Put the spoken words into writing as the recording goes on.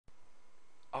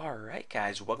Alright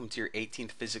guys, welcome to your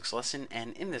 18th physics lesson,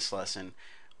 and in this lesson,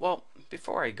 well,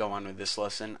 before I go on with this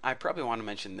lesson, I probably want to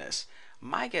mention this.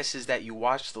 My guess is that you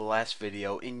watched the last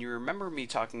video and you remember me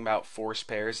talking about force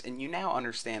pairs, and you now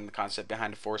understand the concept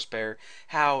behind a force pair,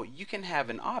 how you can have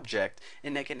an object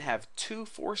and it can have two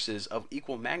forces of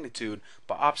equal magnitude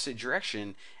but opposite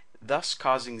direction, thus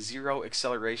causing zero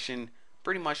acceleration.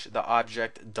 Pretty much the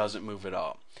object doesn't move at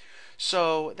all.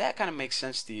 So that kind of makes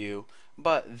sense to you.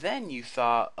 But then you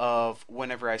thought of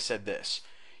whenever I said this.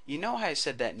 You know how I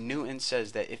said that Newton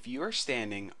says that if you are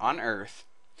standing on Earth,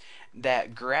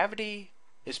 that gravity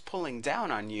is pulling down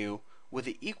on you with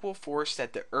the equal force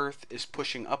that the Earth is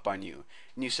pushing up on you.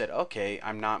 And you said, okay,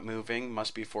 I'm not moving,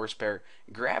 must be force pair.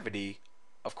 Gravity,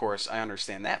 of course, I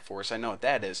understand that force, I know what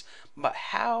that is. But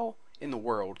how in the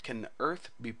world can the Earth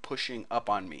be pushing up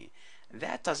on me?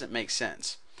 That doesn't make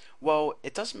sense. Well,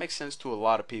 it doesn't make sense to a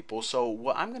lot of people, so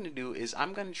what I'm going to do is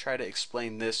I'm going to try to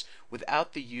explain this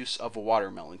without the use of a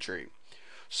watermelon tree.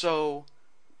 So,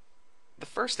 the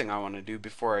first thing I want to do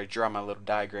before I draw my little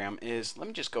diagram is let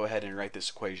me just go ahead and write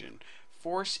this equation.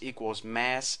 Force equals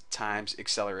mass times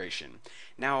acceleration.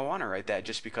 Now I want to write that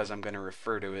just because I'm going to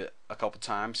refer to it a couple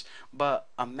times, but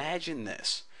imagine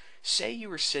this. Say you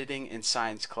were sitting in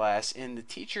science class and the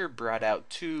teacher brought out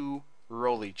two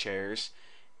rolly chairs,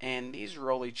 and these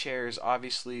rolly chairs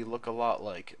obviously look a lot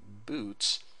like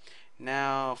boots.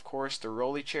 Now, of course, the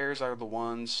rolly chairs are the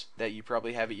ones that you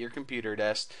probably have at your computer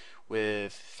desk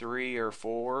with 3 or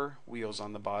 4 wheels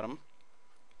on the bottom.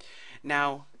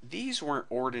 Now, these weren't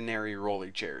ordinary rolly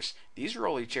chairs. These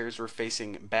rolly chairs were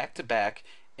facing back to back,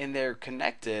 and they're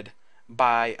connected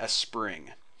by a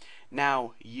spring.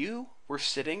 Now, you were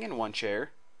sitting in one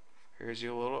chair. Here's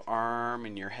your little arm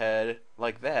and your head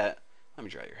like that. Let me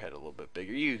draw your head a little bit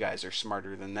bigger. You guys are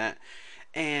smarter than that.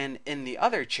 And in the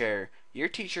other chair, your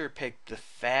teacher picked the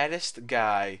fattest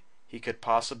guy he could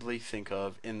possibly think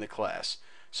of in the class.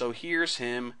 So here's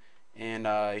him, and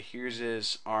here's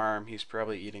his arm. He's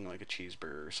probably eating like a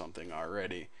cheeseburger or something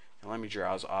already. And let me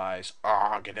draw his eyes.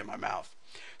 Get in my mouth.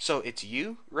 So it's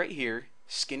you right here,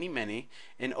 skinny mini,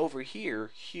 and over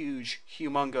here, huge,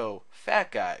 humongo,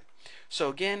 fat guy. So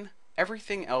again,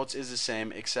 everything else is the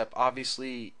same except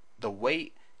obviously the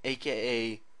weight,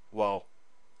 aka, well,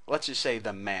 let's just say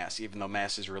the mass, even though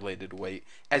mass is related to weight,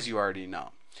 as you already know.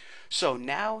 So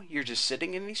now you're just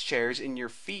sitting in these chairs and your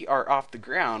feet are off the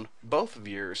ground, both of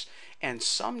yours, and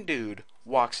some dude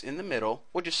walks in the middle,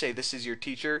 we'll just say this is your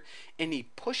teacher, and he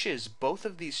pushes both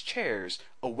of these chairs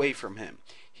away from him.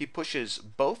 He pushes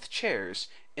both chairs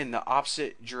in the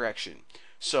opposite direction.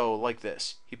 So like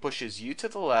this, he pushes you to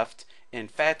the left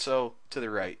and Fatso to the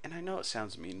right. And I know it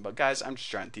sounds mean, but guys, I'm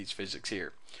just trying to teach physics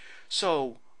here.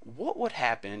 So what would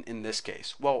happen in this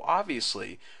case? Well,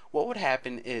 obviously, what would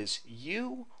happen is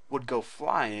you would go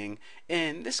flying,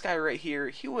 and this guy right here,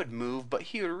 he would move, but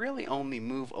he would really only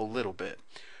move a little bit.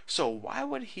 So why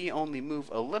would he only move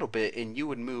a little bit and you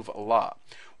would move a lot?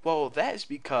 Well, that is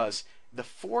because the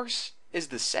force is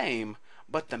the same,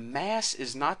 but the mass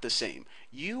is not the same.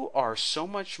 You are so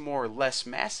much more less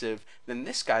massive than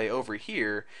this guy over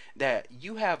here that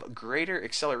you have greater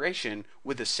acceleration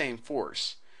with the same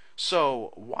force.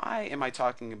 So why am I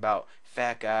talking about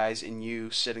fat guys and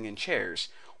you sitting in chairs?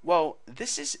 Well,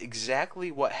 this is exactly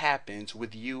what happens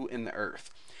with you and the Earth.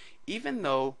 Even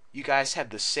though you guys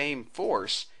have the same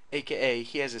force, aka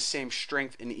he has the same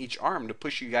strength in each arm to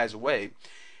push you guys away,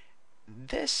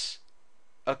 this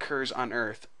occurs on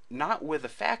Earth not with a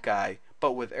fat guy,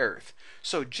 but with Earth.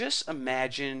 So just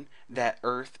imagine that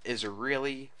Earth is a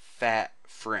really fat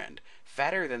friend.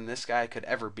 Fatter than this guy could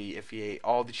ever be if he ate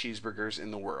all the cheeseburgers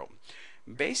in the world.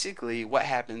 Basically, what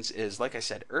happens is, like I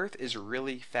said, Earth is a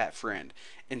really fat friend.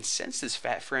 And since this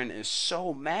fat friend is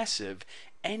so massive,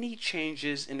 any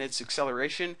changes in its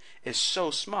acceleration is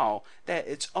so small that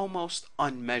it's almost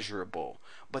unmeasurable.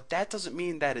 But that doesn't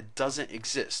mean that it doesn't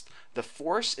exist. The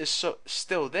force is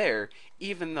still there,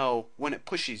 even though when it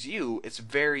pushes you, it's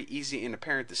very easy and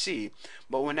apparent to see.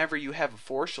 But whenever you have a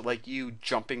force like you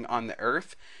jumping on the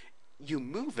Earth, you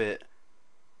move it,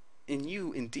 and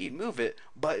you indeed move it,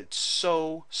 but it's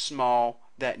so small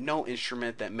that no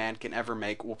instrument that man can ever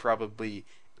make will probably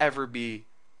ever be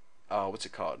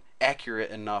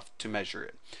accurate enough to measure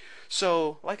it.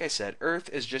 So, like I said, Earth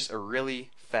is just a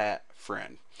really fat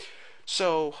friend.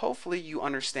 So, hopefully you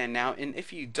understand now, and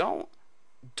if you don't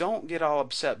get all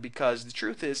upset, because the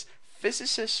truth is,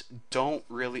 physicists don't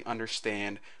really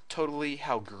understand totally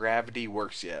how gravity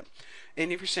works yet.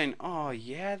 And if you're saying, oh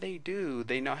yeah, they do,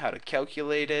 they know how to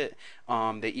calculate it,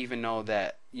 they even know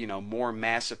that, more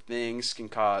massive things can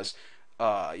cause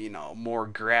more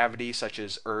gravity, such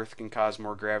as Earth can cause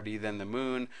more gravity than the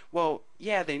moon. Well,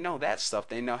 yeah, they know that stuff.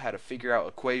 They know how to figure out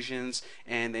equations,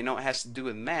 and they know it has to do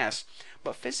with mass.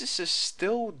 But physicists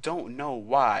still don't know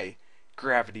why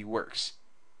gravity works.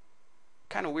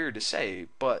 Kind of weird to say,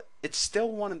 but it's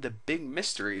still one of the big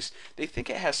mysteries. They think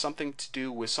it has something to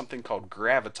do with something called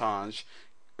gravitons,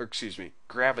 or excuse me,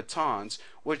 gravitons,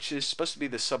 which is supposed to be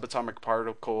the subatomic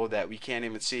particle that we can't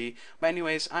even see. But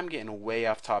anyways, I'm getting way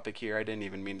off topic here. I didn't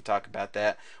even mean to talk about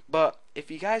that. But if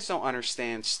you guys don't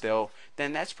understand still,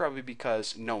 then that's probably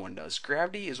because no one does.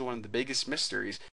 Gravity is one of the biggest mysteries.